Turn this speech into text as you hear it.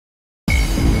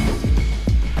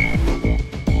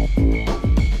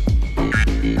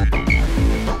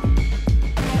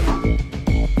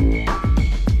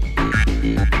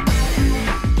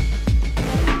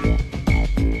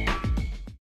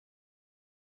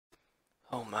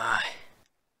Oh my.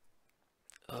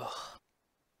 Ugh.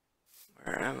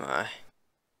 Where am I?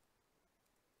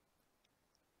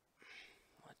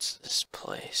 What's this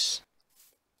place?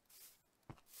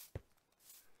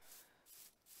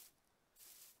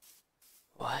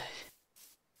 What?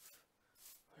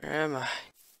 Where am I?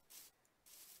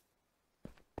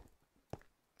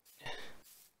 I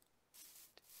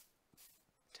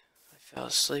fell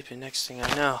asleep and next thing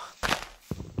I know,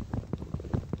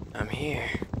 I'm here.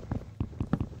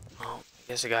 Oh, I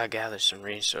guess I gotta gather some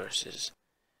resources.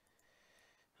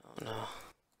 Oh no.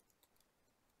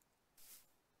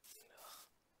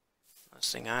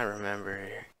 Last thing I remember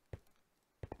here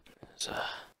is,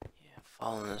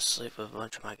 falling asleep with a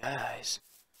bunch of my guys.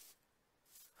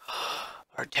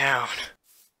 Our town.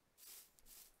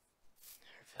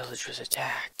 Our village was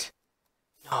attacked.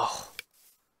 No.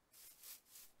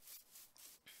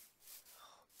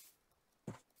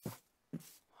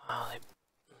 Wow,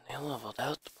 they leveled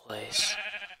out the place.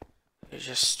 They're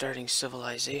just starting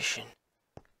civilization.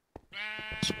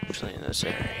 Especially in this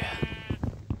area.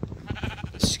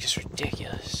 This is just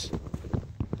ridiculous.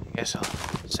 I guess I'll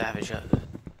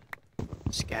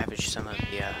scavenge some of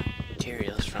the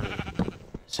materials from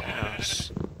this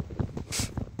house.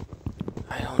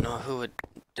 I don't know who had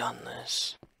done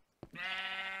this.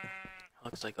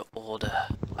 Looks like an old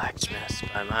blacksmith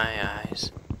by my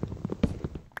eyes.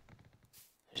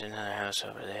 There's another house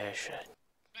over there,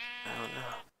 I don't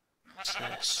know. What's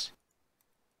this?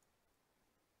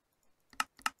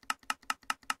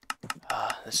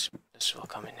 This will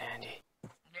come in handy.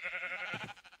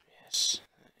 Yes.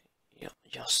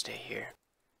 You'll stay here.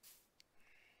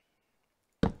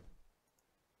 Let's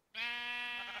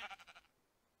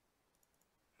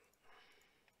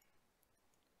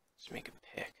make a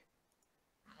pick.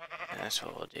 And that's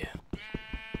what we'll do.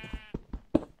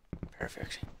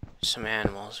 Perfect. Some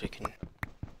animals, we can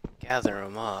gather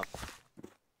them up.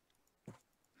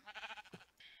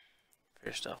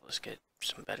 First off, let's get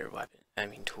some better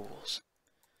tools.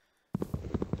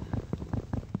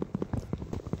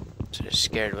 So just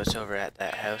scared what's over at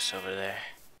that house over there.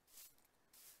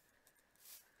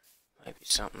 Might be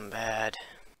something bad.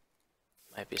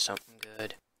 Might be something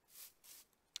good.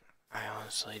 I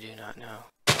honestly do not know.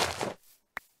 What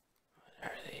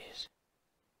are these?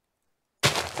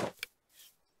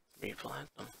 Replant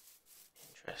them.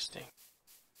 Interesting.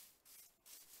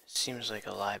 It seems like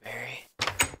a library.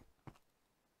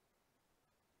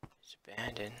 It's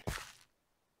abandoned.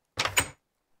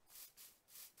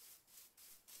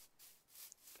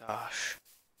 Gosh.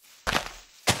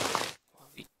 What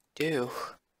we do?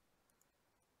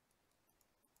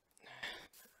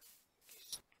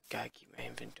 Gotta keep my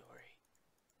inventory.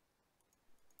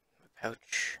 My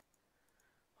pouch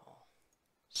all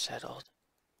settled.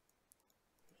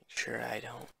 Make sure I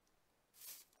don't.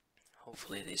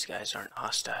 Hopefully these guys aren't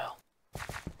hostile.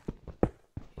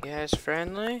 You guys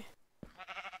friendly?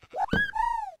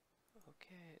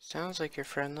 Okay, it sounds like you're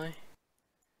friendly.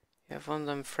 You have one of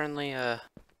them friendly,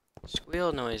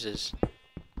 squeal noises.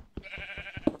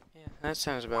 Yeah, that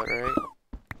sounds about right.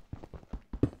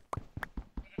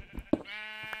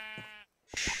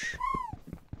 Shh.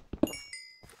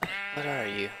 What are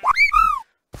you?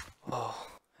 Whoa,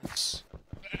 that's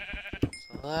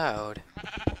loud.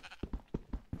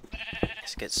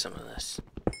 Let's get some of this.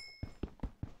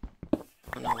 I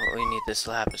don't know what we need this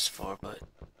lapis for, but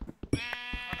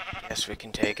I guess we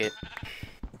can take it.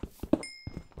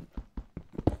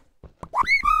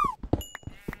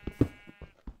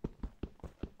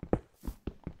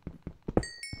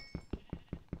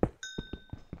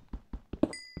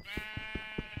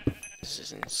 This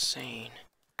is insane.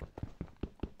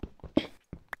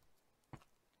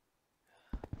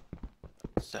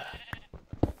 Let's get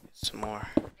some more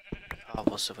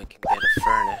cobble so we can get a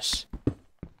furnace.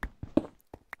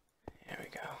 There we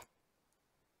go.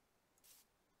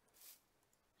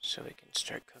 So we can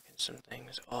start cooking some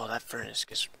things. Oh, that furnace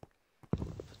gets put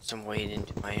some weight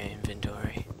into my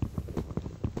inventory.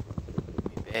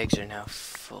 My bags are now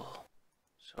full,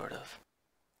 sort of.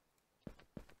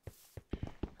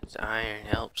 This iron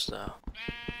helps though.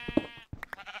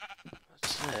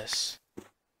 What's this?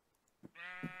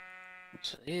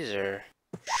 So these are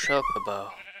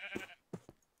chocobo.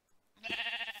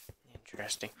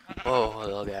 Interesting. Whoa,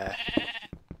 little guy.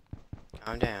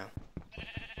 Calm down.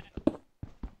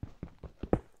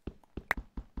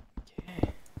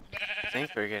 Okay. I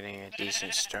think we're getting a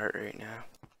decent start right now.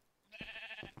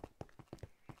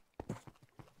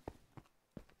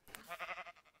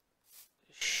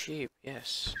 Sheep,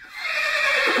 yes.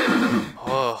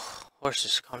 Oh,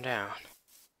 horses, calm down.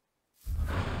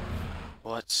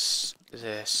 What's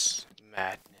this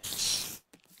madness?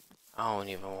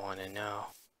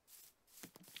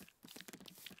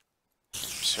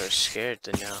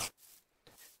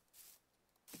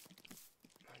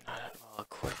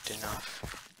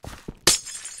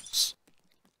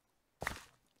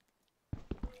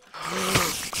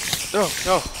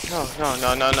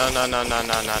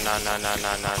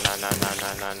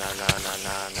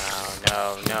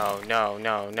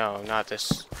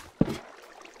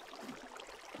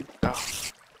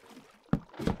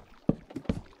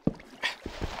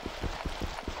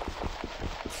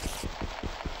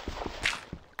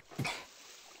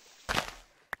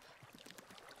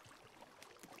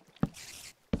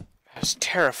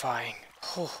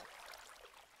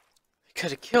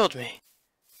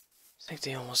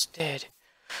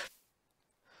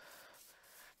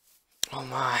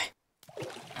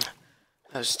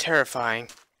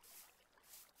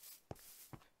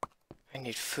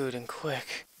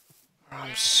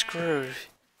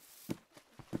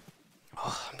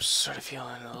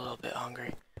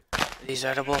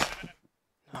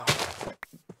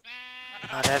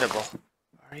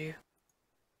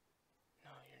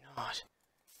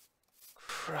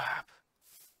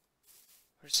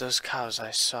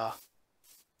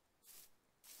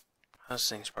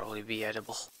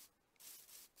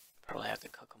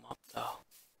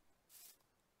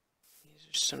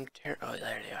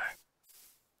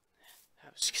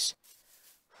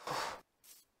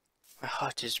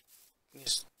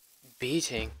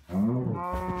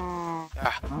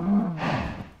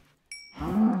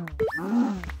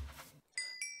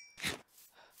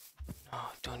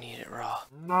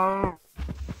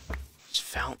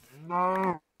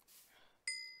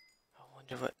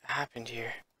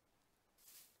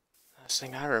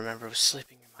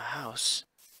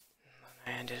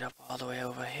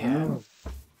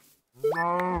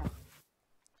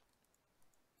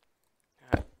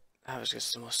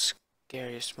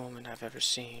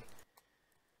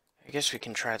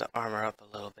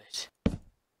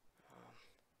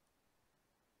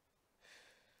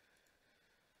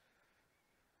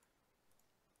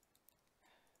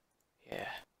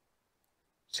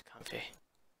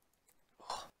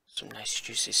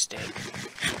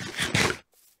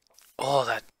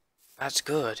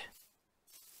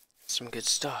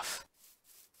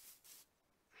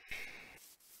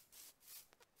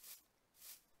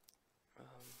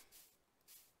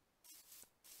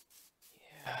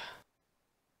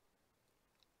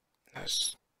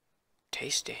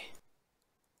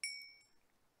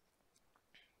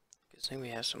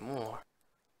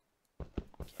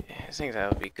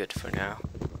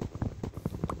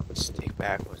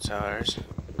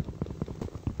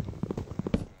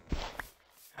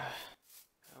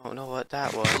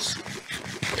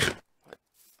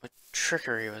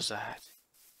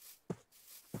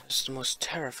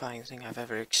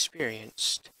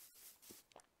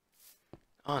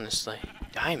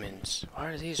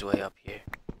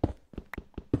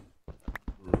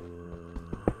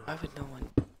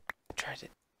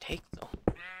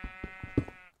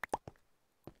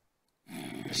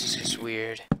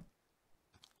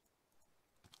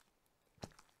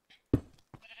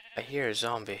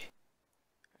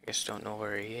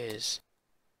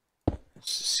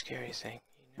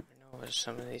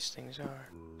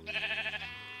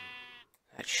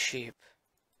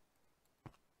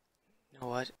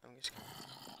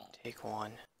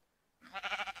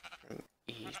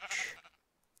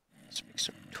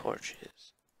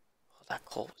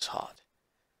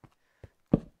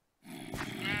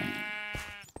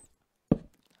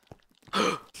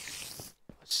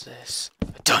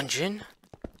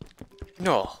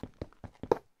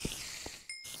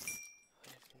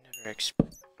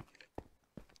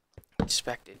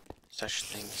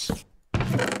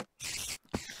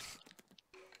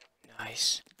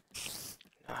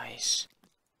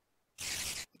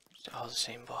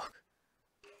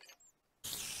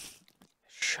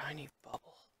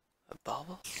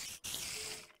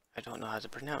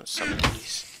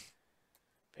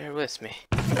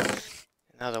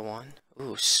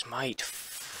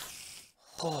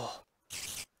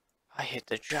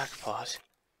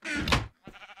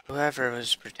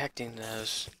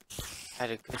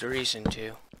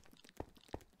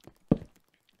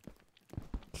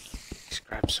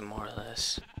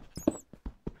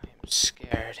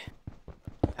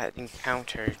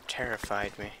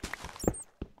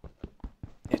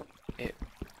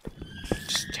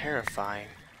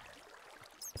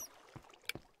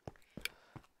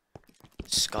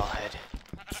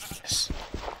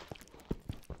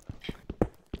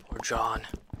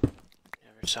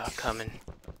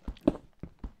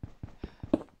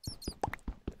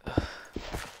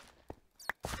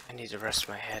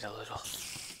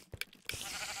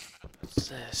 What's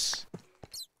this?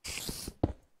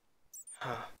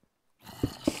 Huh.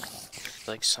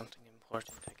 Like something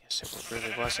important. I guess it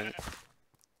really wasn't.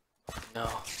 No.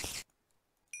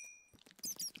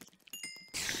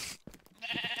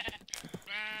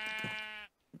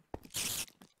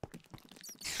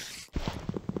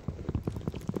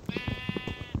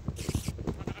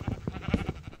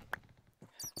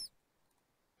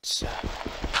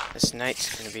 This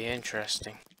night's gonna be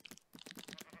interesting.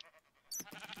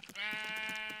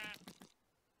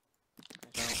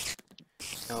 I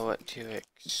don't know what to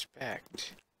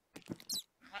expect.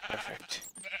 Perfect.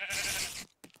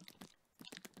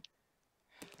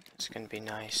 It's gonna be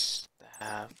nice to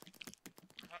have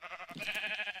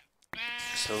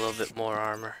just a little bit more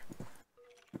armor.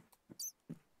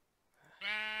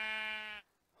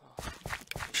 Oh,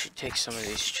 we should take some of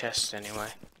these chests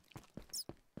anyway.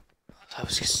 That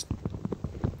was just...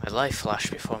 my life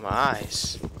flashed before my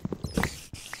eyes.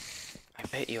 I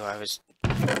bet you I was...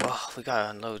 oh, we gotta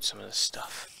unload some of this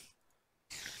stuff.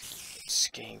 It's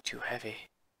getting too heavy.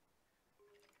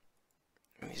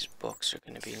 And these books are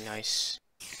gonna be nice.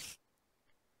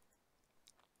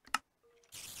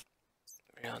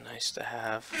 Real nice to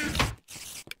have.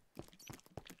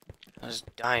 Those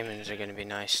diamonds are gonna be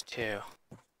nice too.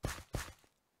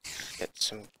 Get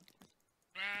some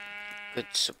good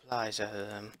supplies out of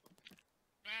them.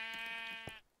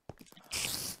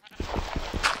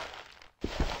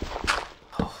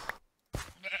 Oh,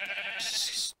 this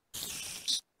is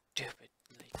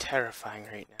stupidly terrifying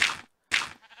right now.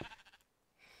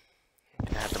 I'm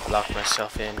gonna have to block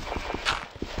myself in.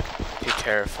 I'm too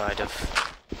terrified of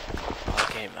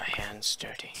getting my hands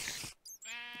dirty.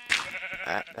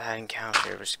 That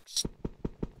encounter was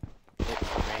it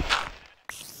for me.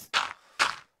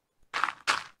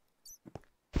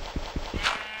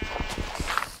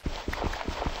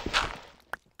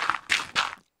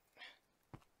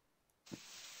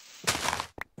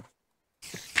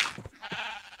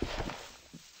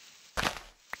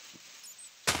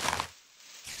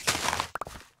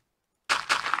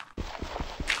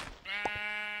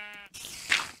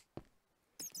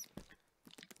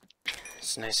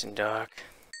 It's nice and dark.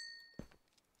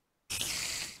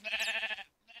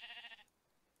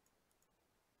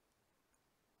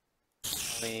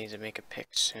 We need to make a pick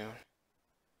soon.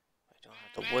 I don't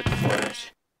have the wood for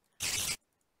it.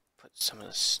 Put some of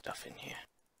this stuff in here.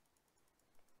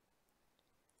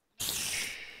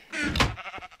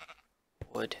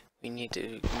 Wood. We need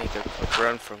to make a quick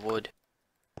run for wood.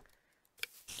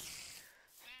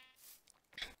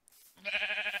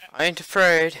 I ain't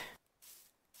afraid.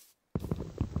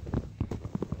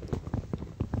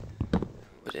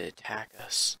 Would it attack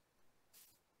us?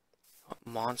 What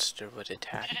monster would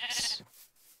attack us?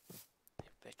 I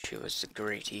bet you it was the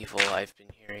great evil I've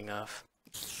been hearing of.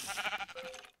 It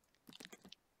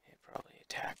probably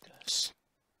attacked us.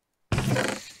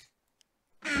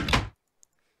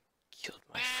 Killed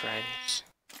my friends.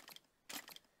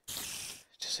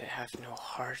 Does it have no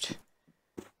heart?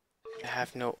 Does it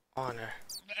have no honor?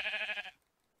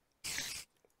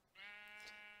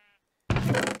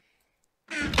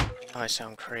 I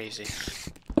sound crazy.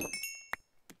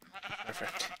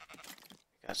 Perfect.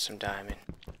 Got some diamond.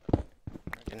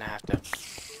 We're gonna have to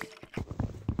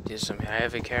do some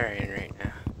heavy carrying right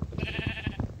now. You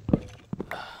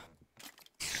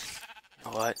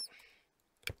know what?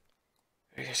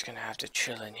 We're just gonna have to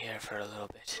chill in here for a little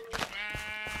bit.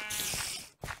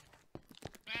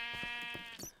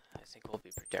 I think we'll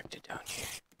be protected down here.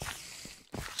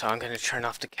 So I'm gonna turn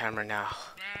off the camera now.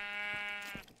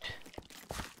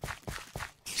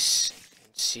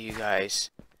 See you guys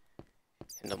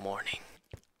in the morning.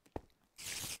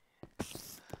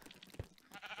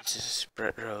 This is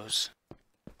Brettrowes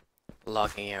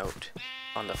logging out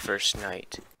on the first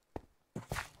night.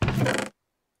 Only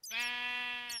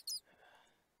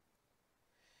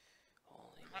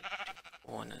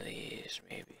one of these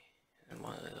maybe, and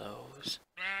one of those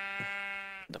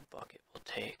the bucket will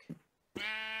take.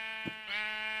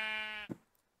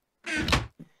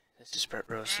 This is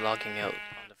Brettrowes logging out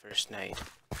on the first night.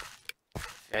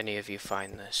 If any of you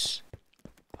find this,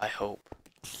 I hope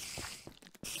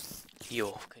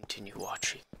you'll continue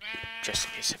watching, just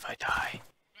in case if I die,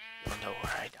 you'll know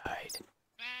where I died.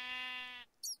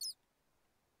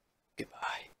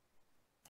 Goodbye.